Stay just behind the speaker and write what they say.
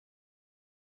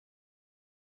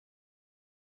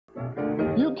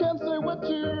You can say what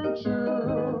you choose.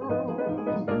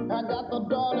 I got the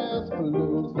darkest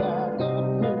blues that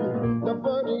the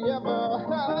birdie ever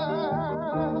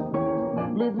had.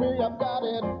 Believe me, I've got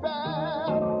it bad.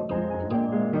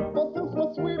 But since my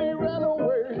sweetie ran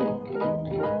away,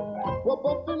 well,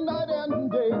 both the night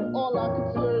and day, all I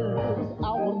could say is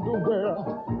I wonder where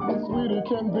my sweetie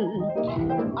can be.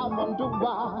 I wonder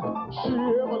why she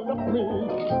ever left me.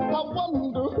 I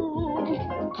wonder who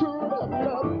could have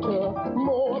loved her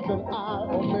more than I,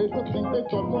 or made her think they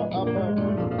thought more of her.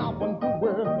 I wonder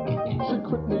where she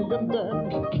quit me and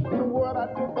then what I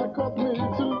did that caused me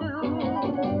to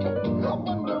lose. I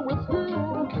wonder with who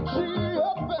she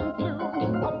up and flew.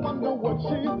 I wonder what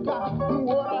she's got and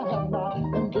what I have not.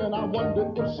 And then I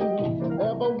wonder if she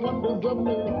ever wonders of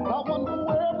me. I